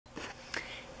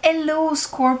Hello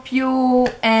Scorpio,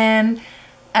 and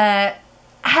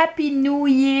Happy New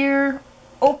Year.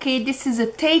 Okay, this is a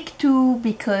take two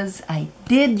because I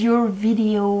did your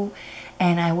video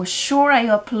and I was sure I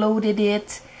uploaded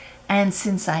it, and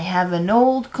since I have an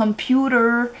old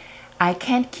computer I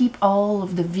can't keep all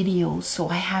of the videos, so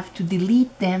I have to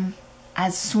delete them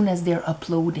as soon as they're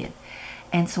uploaded.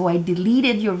 And so I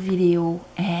deleted your video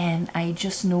and I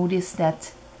just noticed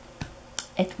that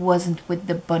it wasn't with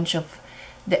the bunch of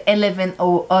the 11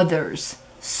 others.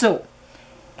 So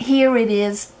here it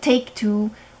is, take two,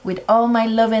 with all my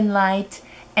love and light,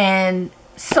 and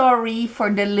sorry for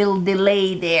the little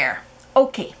delay there.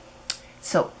 Okay,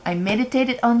 so I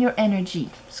meditated on your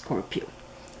energy, Scorpio,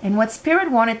 and what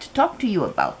Spirit wanted to talk to you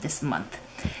about this month.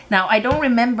 Now, I don't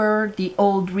remember the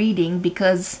old reading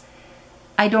because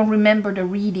I don't remember the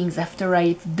readings after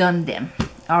I've done them.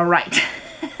 All right.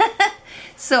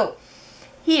 So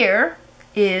here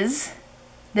is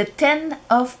the 10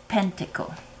 of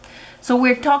Pentacles. So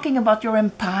we're talking about your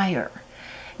empire,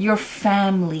 your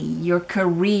family, your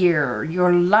career,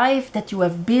 your life that you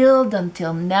have built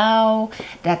until now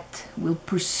that will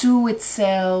pursue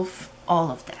itself, all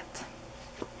of that.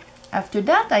 After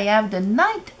that, I have the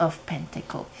Knight of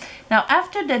Pentacles. Now,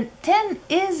 after the 10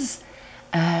 is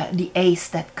the ace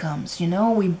that comes. You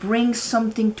know, we bring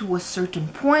something to a certain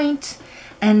point,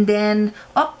 and then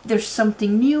there's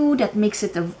something new that makes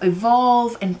it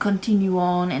evolve and continue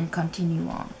on and continue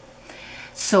on.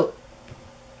 So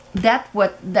that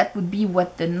would be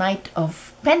what the Knight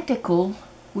of Pentacles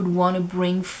would want to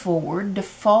bring forward, the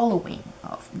following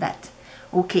of that.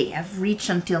 Okay, I've reached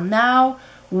until now,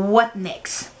 what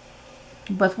next?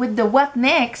 But with the what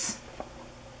next,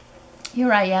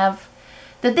 here I have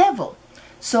the Devil.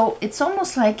 So it's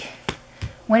almost like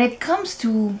when it comes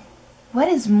to what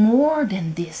is more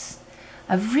than this,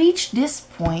 I've reached this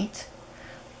point,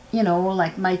 you know,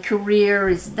 like my career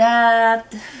is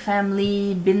that,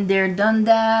 family, been there, done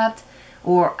that,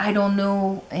 or I don't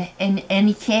know, in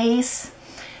any case.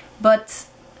 But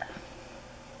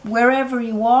wherever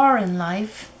you are in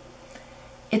life,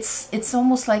 it's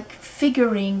almost like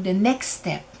figuring the next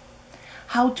step,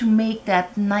 how to make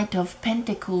that Knight of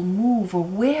Pentacles move, or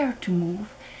where to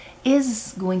move,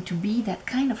 is going to be that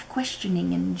kind of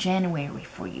questioning in January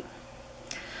for you.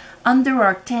 Under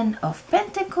our 10 of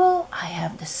Pentacles, I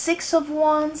have the 6 of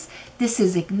Wands. This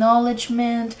is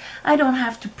acknowledgement. I don't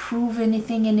have to prove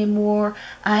anything anymore.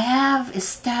 I have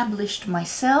established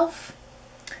myself.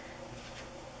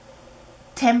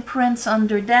 Temperance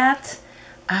under that.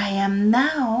 I am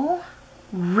now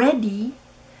ready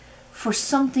for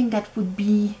something that would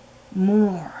be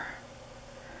more,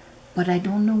 but I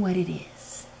don't know what it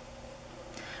is.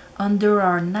 Under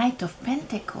our Knight of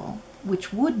Pentacles,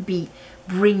 which would be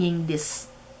bringing this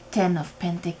 10 of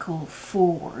Pentacles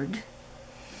forward,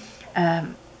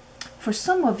 for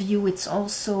some of you it's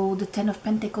also, the 10 of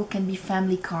Pentacles can be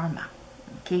family karma,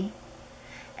 okay?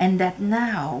 And that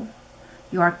now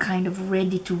you are kind of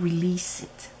ready to release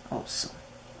it also.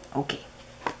 Okay,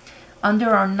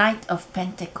 under our Knight of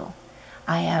Pentacles,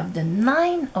 I have the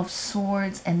 9 of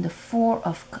Swords and the 4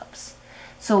 of Cups.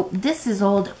 So this is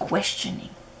all the questioning.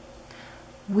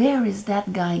 Where is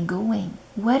that guy going?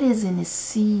 What is in his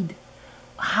seed?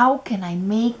 How can I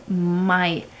make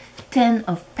my 10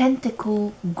 of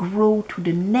Pentacles grow to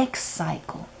the next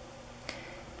cycle?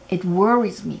 It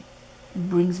worries me. It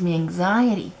brings me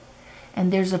anxiety.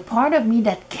 And there's a part of me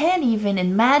that can't even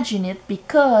imagine it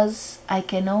because I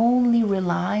can only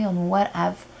rely on what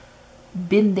I've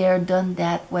been there, done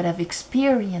that, what I've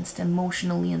experienced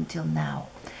emotionally until now.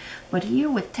 But here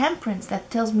with Temperance,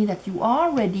 that tells me that you are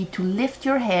ready to lift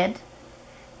your head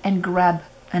and grab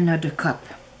another cup.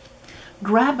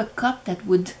 Grab a cup that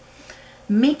would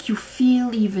make you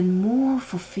feel even more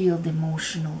fulfilled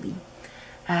emotionally.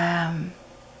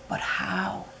 But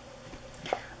how?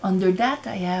 Under that,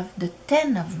 I have the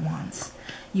 10 of Wands.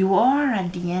 You are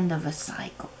at the end of a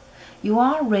cycle. You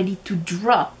are ready to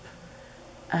drop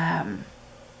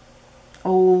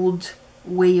old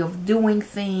way of doing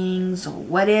things or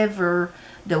whatever.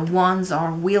 The Wands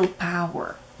are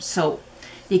willpower. So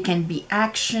they can be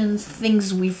actions,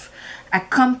 things we've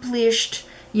accomplished.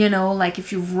 You know, like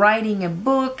if you're writing a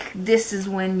book, this is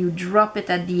when you drop it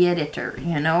at the editor.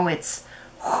 You know, it's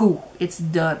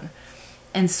done.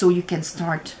 And so you can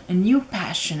start a new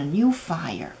passion, a new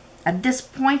fire. At this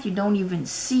point, you don't even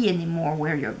see anymore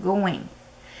where you're going.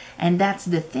 And that's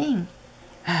the thing.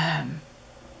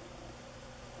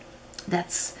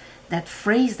 That's that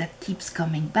phrase that keeps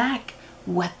coming back.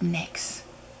 What next?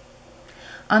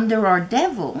 Under our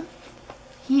Devil,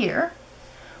 here,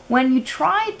 when you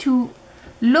try to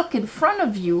look in front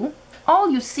of you, all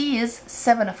you see is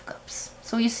Seven of Cups.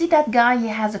 So you see that guy, he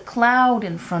has a cloud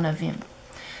in front of him.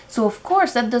 So of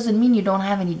course that doesn't mean you don't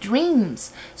have any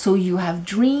dreams. So you have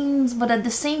dreams, but at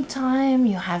the same time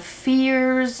you have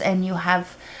fears, and you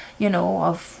have,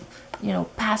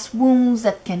 past wounds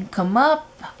that can come up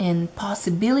and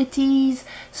possibilities.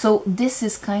 So this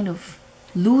is kind of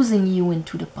losing you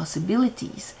into the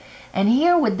possibilities. And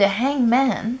here with the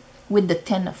Hangman, with the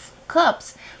Ten of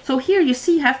Cups, so here you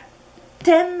see you have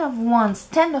 10 of Wands,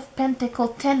 10 of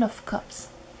Pentacles, 10 of Cups.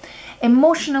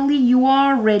 Emotionally, you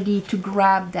are ready to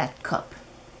grab that cup.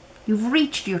 You've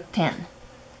reached your 10.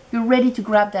 You're ready to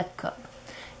grab that cup.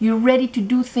 You're ready to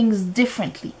do things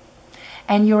differently.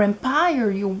 And your empire,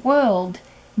 your world,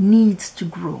 needs to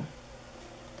grow.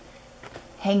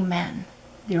 Hangman.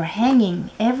 They're hanging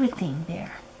everything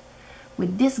there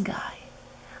with this guy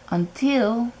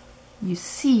until you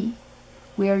see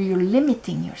where you're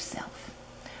limiting yourself,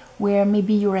 where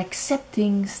maybe you're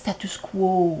accepting status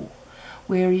quo,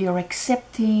 where you're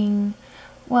accepting,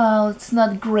 well, it's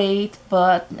not great,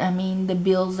 but I mean, the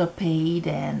bills are paid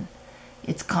and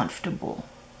it's comfortable.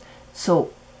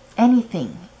 So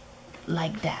anything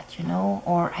like that,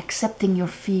 or accepting your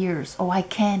fears. Oh, I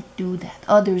can't do that.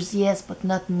 Others, yes, but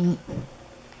not me.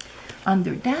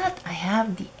 Under that, I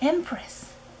have the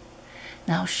Empress.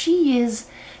 Now, she is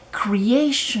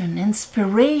creation,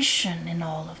 inspiration, and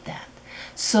all of that.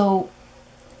 So,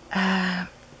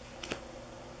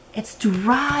 it's to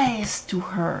rise to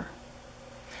her.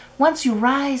 Once you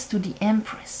rise to the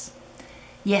Empress,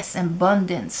 yes,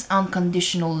 abundance,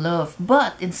 unconditional love,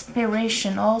 but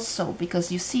inspiration also,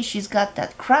 because you see she's got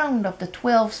that crown of the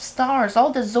 12 stars,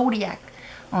 all the zodiac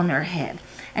on her head.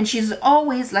 And she's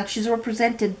always, like, she's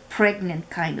represented pregnant,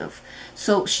 kind of.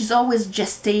 So she's always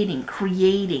gestating,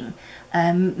 creating,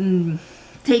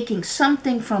 taking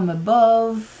something from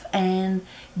above and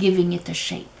giving it a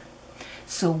shape.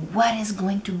 So what is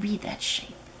going to be that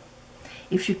shape?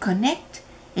 If you connect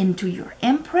into your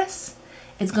Empress,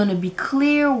 it's going to be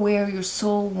clear where your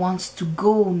soul wants to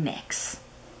go next.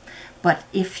 But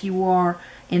if you are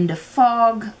in the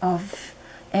fog of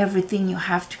everything you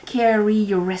have to carry,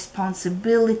 your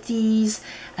responsibilities,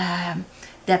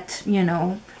 that,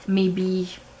 maybe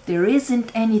there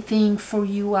isn't anything for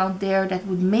you out there that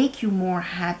would make you more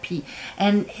happy,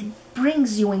 and it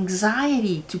brings you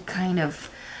anxiety to kind of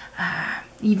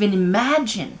even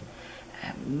imagine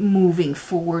moving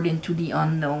forward into the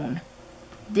unknown.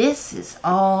 This is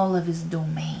all of his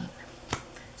domain.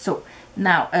 So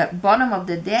now, bottom of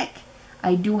the deck,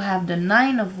 I do have the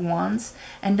Nine of Wands.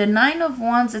 And the Nine of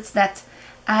Wands, it's that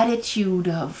attitude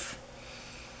of,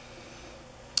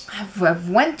 I've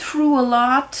went through a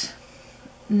lot.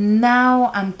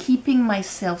 Now I'm keeping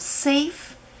myself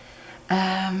safe.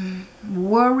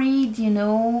 Worried,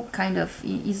 kind of,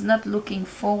 he's not looking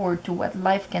forward to what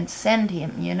life can send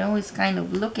him, he's kind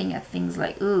of looking at things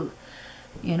like, ooh,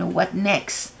 what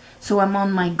next? So I'm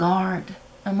on my guard.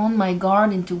 I'm on my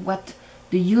guard into what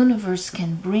the universe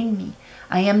can bring me.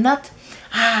 I am not,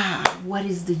 what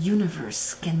is the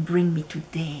universe can bring me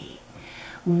today?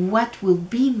 What will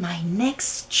be my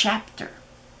next chapter?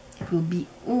 It will be,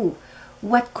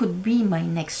 what could be my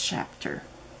next chapter?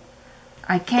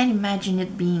 I can't imagine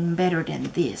it being better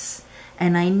than this.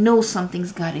 And I know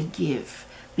something's got to give,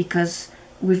 because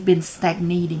we've been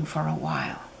stagnating for a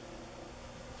while.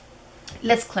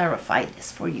 Let's clarify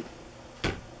this for you.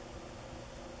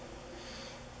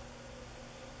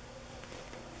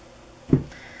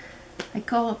 I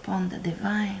call upon the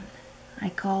divine. I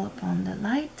call upon the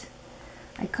light.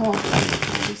 I call upon the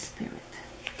Holy Spirit.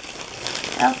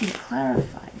 Help me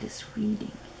clarify this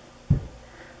reading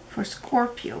for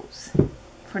Scorpios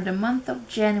for the month of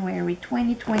January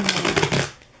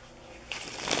 2028.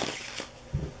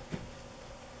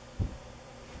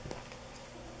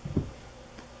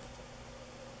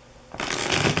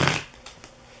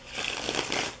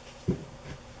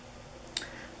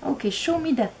 Okay, show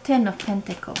me that 10 of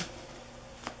Pentacles.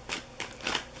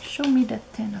 Show me that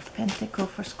 10 of Pentacles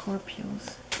for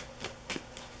Scorpios.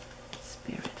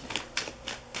 Spirit.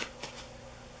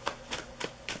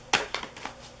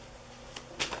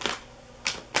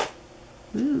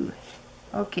 Ooh,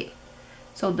 okay.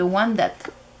 So the one that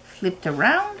flipped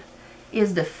around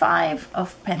is the 5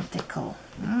 of Pentacles.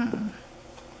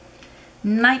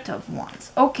 Knight of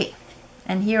Wands. Okay.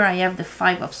 And here I have the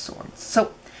 5 of Swords.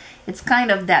 So it's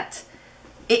kind of that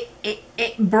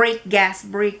break gas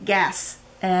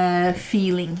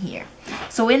feeling here.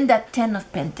 So in that 10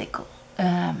 of Pentacles,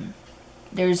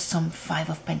 there's some 5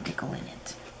 of Pentacles in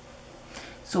it.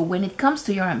 So when it comes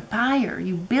to your empire,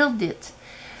 you build it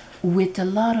with a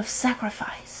lot of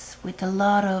sacrifice, with a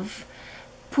lot of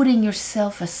putting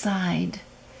yourself aside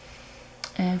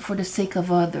for the sake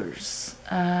of others.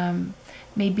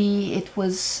 Maybe it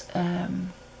was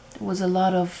a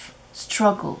lot of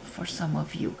struggle for some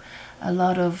of you, a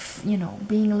lot of, you know,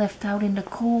 being left out in the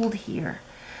cold here.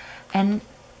 And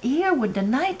here with the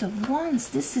Knight of Wands,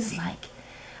 this is like,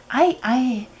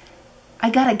 I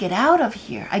gotta get out of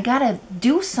here. I gotta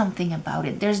do something about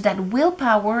it. There's that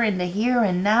willpower in the here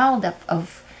and now that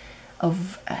of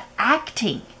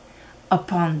acting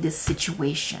upon this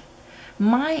situation.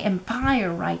 My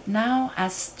empire right now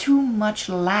has too much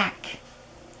lack,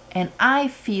 and I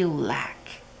feel lack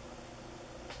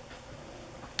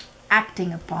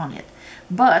acting upon it.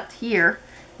 But here,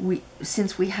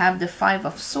 since we have the Five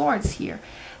of Swords here,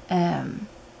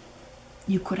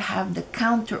 you could have the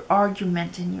counter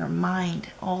argument in your mind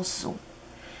also,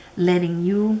 letting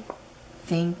you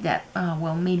think that,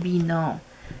 well, maybe no,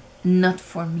 not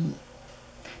for me.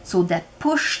 So that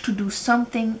push to do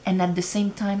something, and at the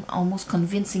same time almost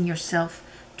convincing yourself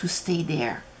to stay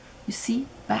there. You see,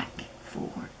 back,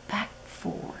 forward, back,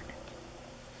 forward.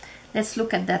 Let's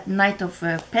look at that Knight of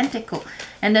Pentacle.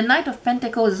 And the Knight of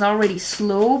Pentacle is already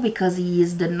slow because he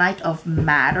is the Knight of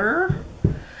Matter.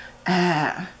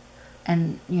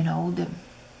 And, you know, the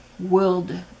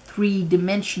world,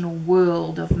 three-dimensional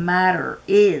world of matter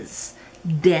is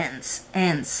dense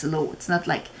and slow. It's not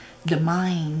like the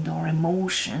mind or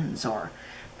emotions or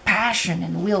passion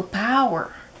and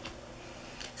willpower.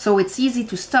 So it's easy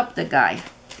to stop the guy.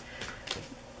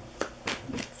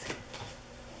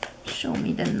 Show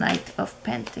me the Knight of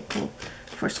Pentacle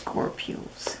for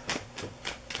Scorpios.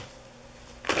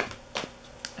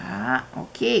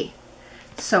 Okay.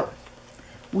 So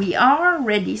we are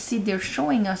ready. See, they're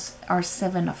showing us our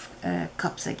Seven of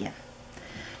Cups again.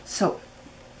 So,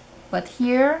 but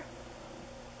here,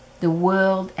 the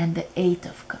World and the Eight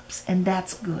of Cups, and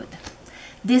that's good.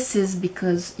 This is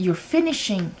because you're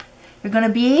finishing. You're going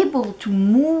to be able to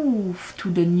move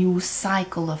to the new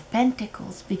cycle of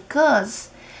Pentacles, because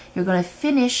you're going to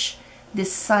finish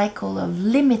this cycle of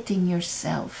limiting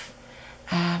yourself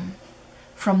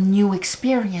from new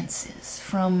experiences,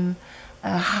 from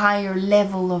a higher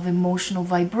level of emotional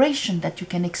vibration that you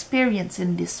can experience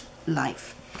in this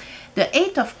life. The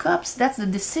Eight of Cups, that's the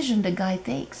decision the guy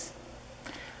takes.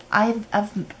 I've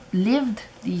lived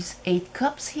these 8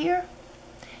 cups here.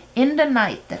 In the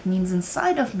night, that means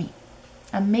inside of me,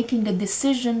 I'm making the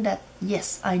decision that,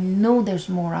 yes, I know there's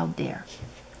more out there.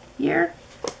 Here,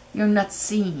 you're not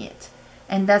seeing it.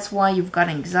 And that's why you've got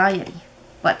anxiety.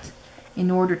 But in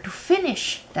order to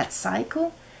finish that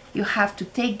cycle, you have to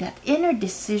take that inner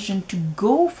decision to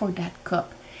go for that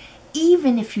cup,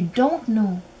 even if you don't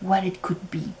know what it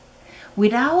could be,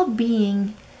 without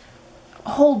being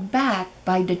held back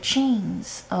by the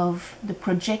chains of the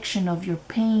projection of your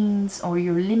pains or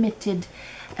your limited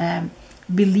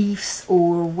beliefs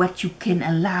or what you can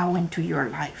allow into your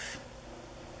life.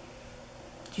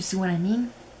 Do you see what I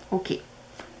mean? Okay,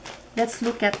 let's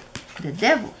look at the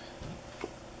Devil.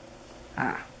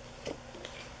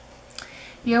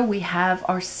 Here we have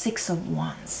our Six of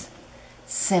Wands,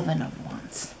 Seven of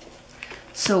Wands.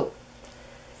 So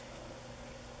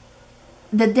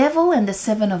the Devil and the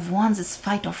Seven of Wands is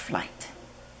fight or flight.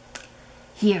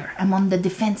 Here I'm on the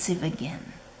defensive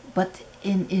again, but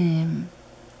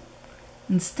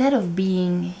instead of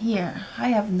being here, I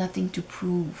have nothing to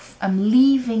prove. I'm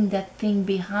leaving that thing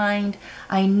behind.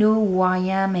 I know who I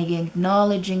am,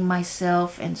 acknowledging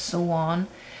myself and so on.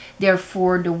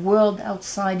 Therefore, the world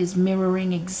outside is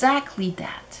mirroring exactly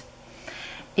that.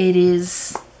 It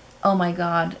is, oh my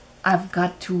God, I've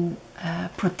got to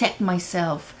protect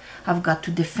myself. I've got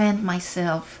to defend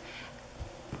myself.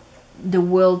 The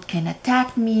world can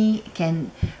attack me,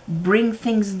 can bring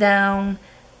things down.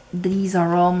 These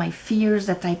are all my fears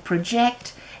that I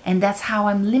project, and that's how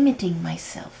I'm limiting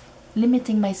myself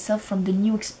from the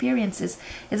new experiences.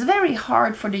 It's very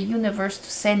hard for the universe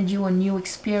to send you a new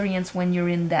experience when you're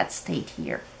in that state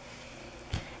here.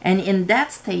 And in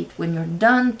that state, when you're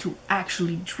done to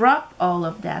actually drop all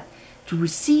of that, to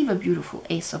receive a beautiful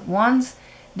Ace of Wands,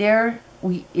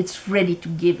 it's ready to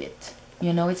give it.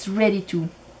 You know, it's ready to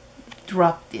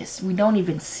drop this. We don't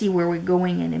even see where we're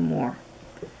going anymore.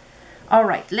 All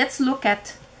right, let's look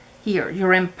at here,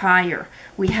 your Empire.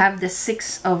 We have the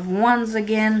Six of Wands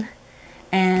again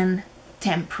and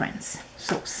Temperance.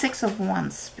 So Six of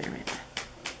Wands, Spirit.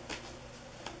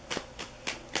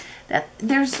 That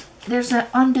there's an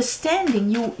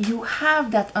understanding. You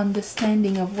have that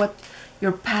understanding of what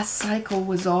your past cycle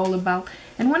was all about.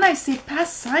 And when I say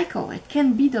past cycle, it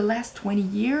can be the last 20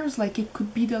 years, like it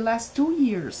could be the last 2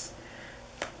 years.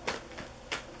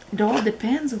 It all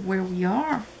depends on where we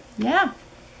are. Yeah,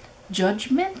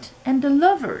 Judgment and the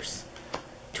Lovers.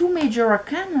 Two major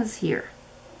arcanas here.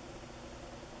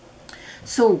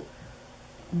 So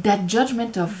that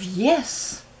judgment of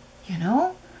yes, you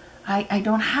know, I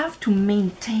don't have to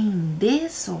maintain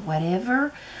this or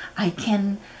whatever. I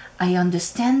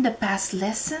understand the past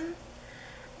lesson,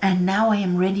 and now I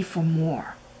am ready for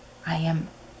more. I am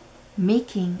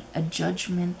making a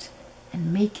judgment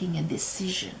and making a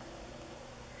decision.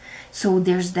 So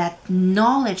there's that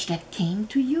knowledge that came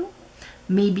to you,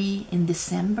 maybe in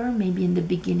December, maybe in the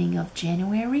beginning of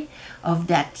January, of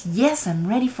that, yes, I'm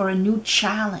ready for a new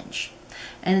challenge.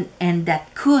 And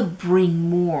that could bring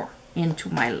more into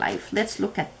my life. Let's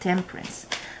look at Temperance.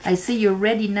 I say you're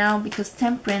ready now because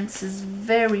Temperance is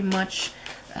very much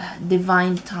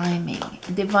divine timing.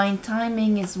 Divine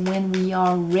timing is when we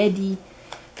are ready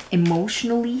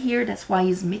emotionally here. That's why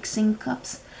he's mixing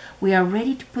cups. We are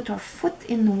ready to put our foot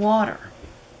in the water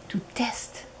to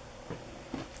test.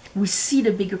 We see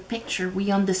the bigger picture.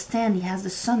 We understand he has the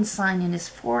sun sign in his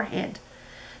forehead.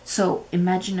 So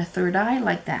imagine a third eye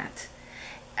like that.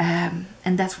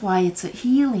 And that's why it's a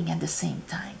healing at the same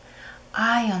time.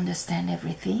 I understand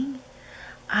everything.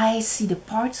 I see the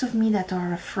parts of me that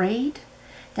are afraid,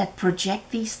 that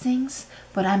project these things,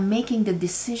 but I'm making the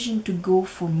decision to go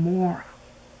for more.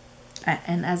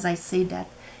 And as I say that,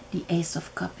 the Ace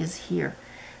of Cups is here.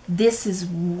 This is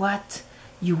what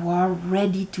you are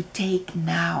ready to take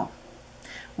now.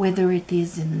 Whether it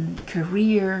is in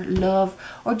career, love,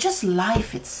 or just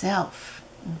life itself.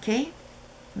 Okay?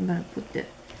 I'm going to put the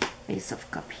Ace of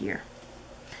Cups here.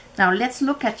 Now let's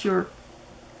look at your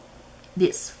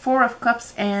this Four of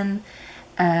Cups and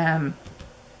Nine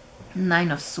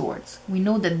of Swords. We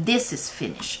know that this is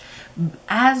finished.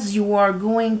 As you are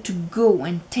going to go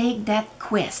and take that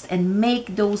quest and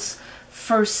make those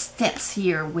first steps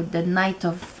here with the Knight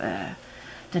of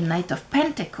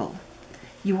Pentacle,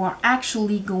 you are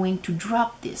actually going to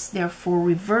drop this, therefore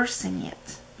reversing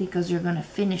it, because you're going to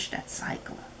finish that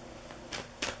cycle.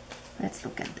 Let's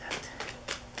look at that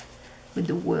with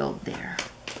the World there.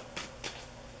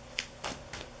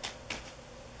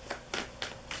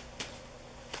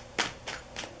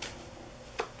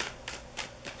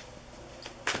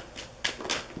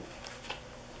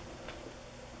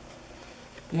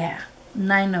 Yeah,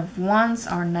 Nine of Wands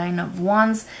or Nine of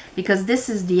Wands, because this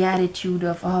is the attitude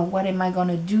of, oh, what am I going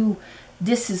to do?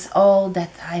 This is all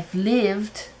that I've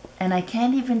lived, and I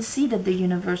can't even see that the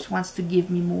universe wants to give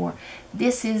me more.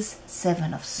 This is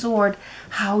Seven of Swords,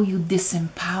 how you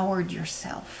disempowered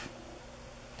yourself.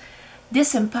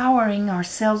 Disempowering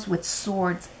ourselves with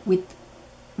swords, with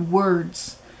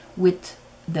words, with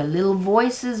the little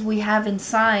voices we have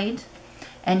inside.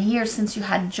 And here, since you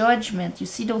had Judgment, you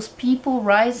see those people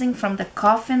rising from the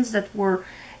coffins that were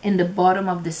in the bottom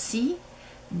of the sea?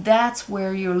 That's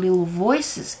where your little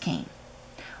voices came.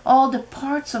 All the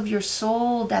parts of your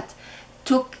soul that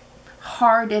took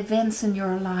hard events in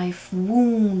your life,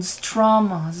 wounds,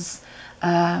 traumas,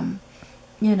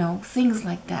 you know, things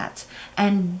like that,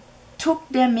 and took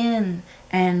them in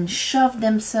and shoved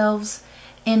themselves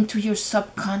into your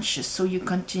subconscious so you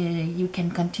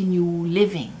can continue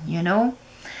living, you know.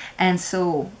 And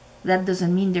so that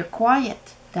doesn't mean they're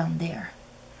quiet down there.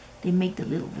 They make the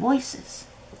little voices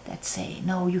that say,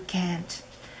 no, you can't.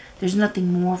 There's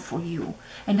nothing more for you.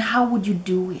 And how would you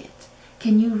do it?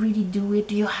 Can you really do it?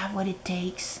 Do you have what it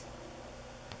takes?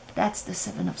 That's the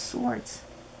Seven of Swords.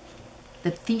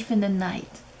 The thief in the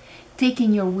night.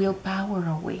 Taking your willpower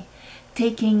away.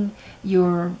 Taking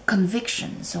your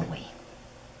convictions away.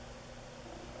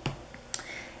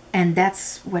 And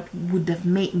that's what would have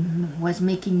was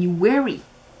making you wary,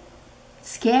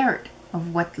 scared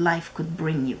of what life could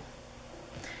bring you.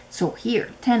 So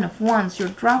here, Ten of Wands, you're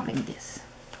dropping this.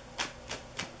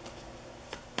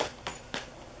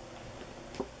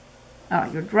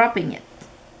 Oh, you're dropping it.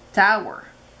 Tower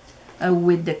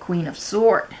with the Queen of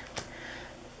Swords.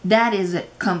 That is a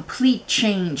complete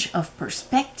change of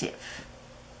perspective.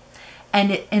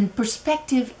 And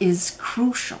perspective is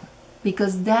crucial.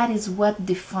 Because that is what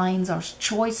defines our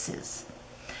choices.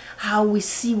 How we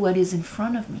see what is in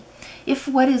front of me. If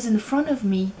what is in front of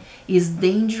me is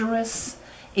dangerous,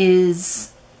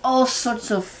 is all sorts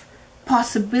of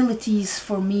possibilities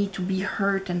for me to be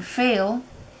hurt and fail,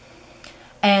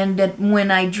 and that when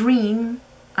I dream,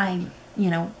 I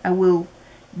will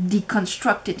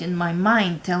deconstruct it in my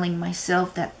mind, telling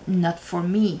myself that not for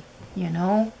me, you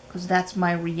know, because that's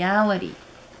my reality.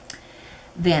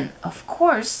 Then, of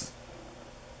course,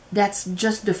 that's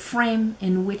just the frame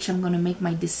in which I'm going to make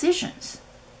my decisions.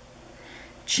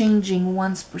 Changing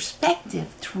one's perspective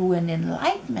through an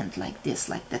enlightenment like this,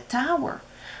 like the Tower,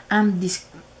 and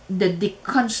the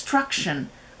deconstruction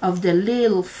of the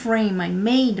little frame I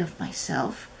made of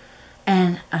myself,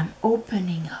 and I'm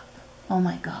opening up. Oh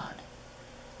my God.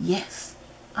 Yes,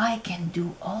 I can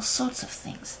do all sorts of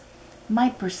things. My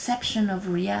perception of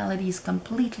reality is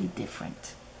completely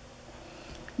different.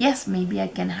 Yes, maybe I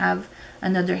can have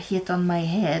another hit on my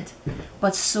head,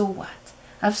 but so what?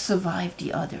 I've survived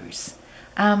the others.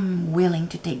 I'm willing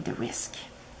to take the risk.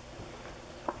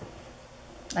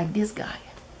 Like this guy.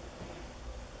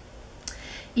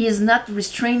 He is not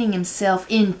restraining himself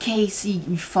in case he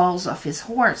falls off his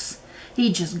horse.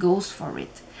 He just goes for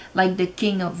it. Like the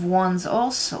King of Wands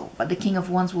also. But the King of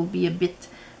Wands will be a bit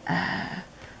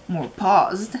more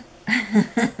paused.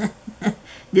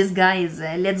 This guy is,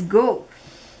 let's go.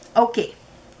 Okay,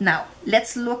 now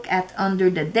let's look at under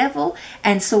the Devil.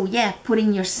 And so, yeah,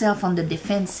 putting yourself on the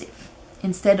defensive.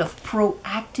 Instead of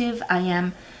proactive, I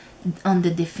am on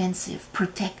the defensive,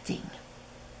 protecting.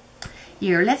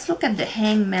 Here, let's look at the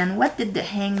Hangman. What did the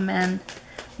Hangman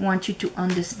want you to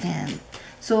understand?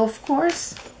 So, of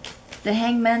course, the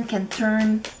Hangman can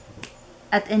turn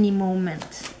at any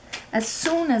moment. As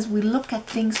soon as we look at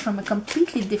things from a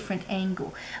completely different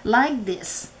angle, like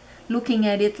this, looking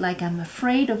at it like I'm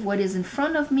afraid of what is in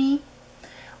front of me,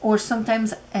 or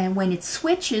sometimes when it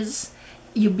switches,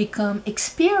 you become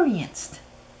experienced.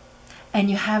 And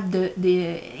you have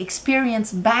the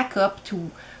experience back up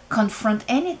to confront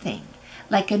anything,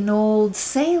 like an old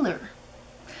sailor.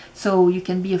 So you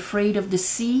can be afraid of the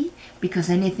sea because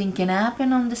anything can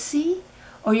happen on the sea.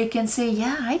 Or you can say,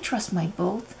 yeah, I trust my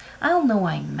boat. I'll know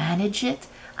I manage it.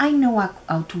 I know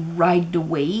how to ride the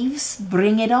waves.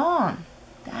 Bring it on.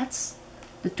 That's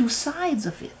the two sides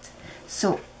of it.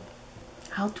 So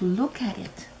how to look at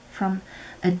it from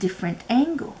a different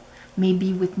angle,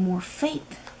 maybe with more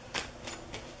faith.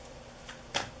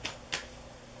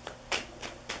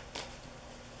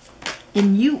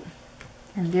 In you.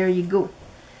 And there you go.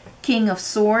 King of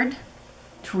Sword,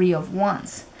 Three of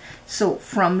Wands. So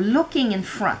from looking in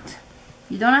front,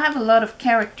 you don't have a lot of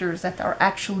characters that are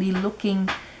actually looking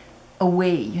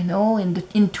away, you know,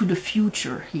 into the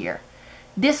future here.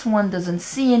 This one doesn't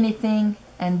see anything,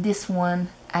 and this one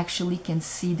actually can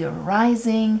see the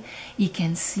horizon. He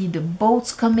can see the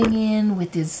boats coming in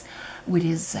with his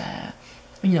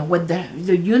you know, what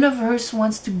the universe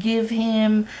wants to give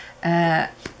him.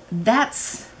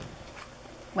 That's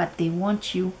what they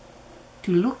want you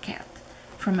to look at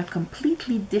from a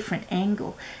completely different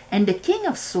angle. And the King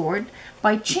of Swords,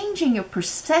 by changing your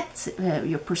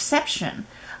perception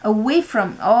away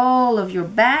from all of your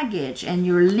baggage and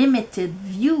your limited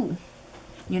view,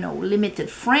 you know, limited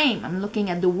frame. I'm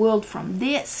looking at the world from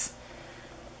this.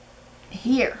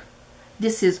 Here,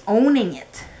 this is owning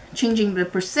it, changing the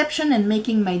perception and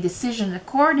making my decision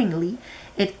accordingly.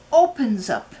 It opens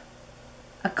up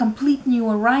a complete new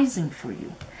horizon for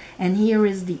you. And here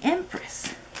is the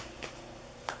Empress.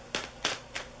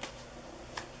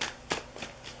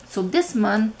 So this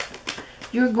month,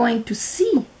 you're going to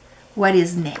see what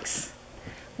is next.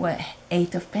 Well,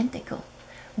 Eight of Pentacles.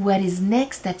 What is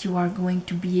next that you are going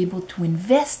to be able to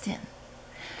invest in.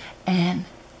 And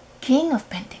King of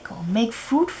Pentacles, make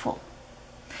fruitful.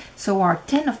 So our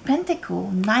Ten of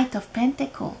Pentacles, Knight of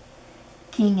Pentacles,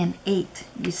 King and Eight.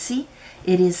 You see,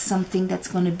 it is something that's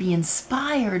going to be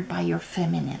inspired by your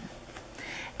feminine.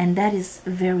 And that is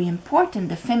very important.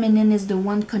 The feminine is the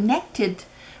one connected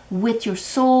with your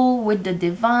soul, with the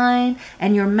divine,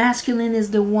 and your masculine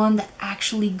is the one that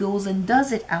actually goes and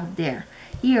does it out there.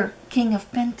 Here, King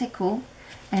of Pentacles,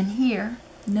 and here,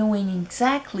 knowing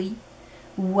exactly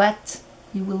what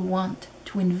you will want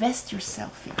to invest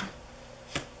yourself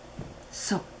in.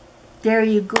 So, there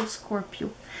you go,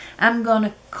 Scorpio. I'm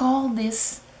gonna call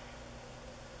this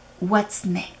what's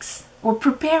next, or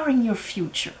preparing your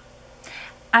future.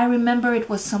 I remember it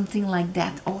was something like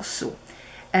that also.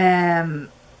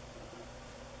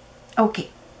 Okay,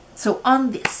 so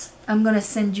on this, I'm gonna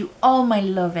send you all my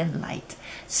love and light.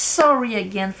 Sorry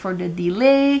again for the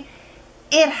delay.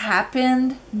 It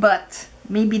happened, but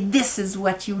maybe this is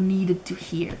what you needed to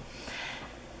hear.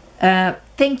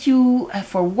 Thank you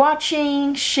for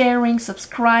watching, sharing,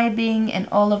 subscribing, and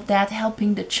all of that,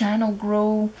 helping the channel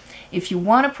grow. If you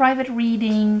want a private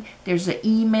reading, there's an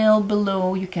email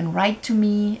below. You can write to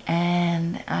me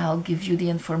and I'll give you the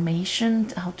information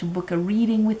how to book a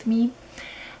reading with me.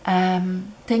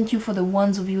 Thank you for the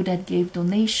ones of you that gave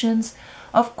donations.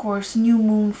 Of course, new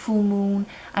moon, full moon,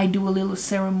 I do a little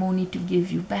ceremony to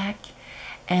give you back.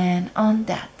 And on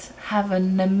that, have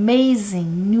an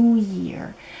amazing new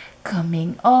year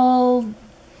coming, all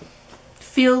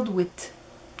filled with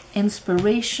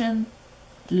inspiration,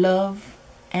 love,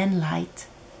 and light.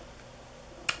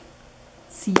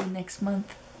 See you next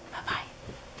month. Bye-bye.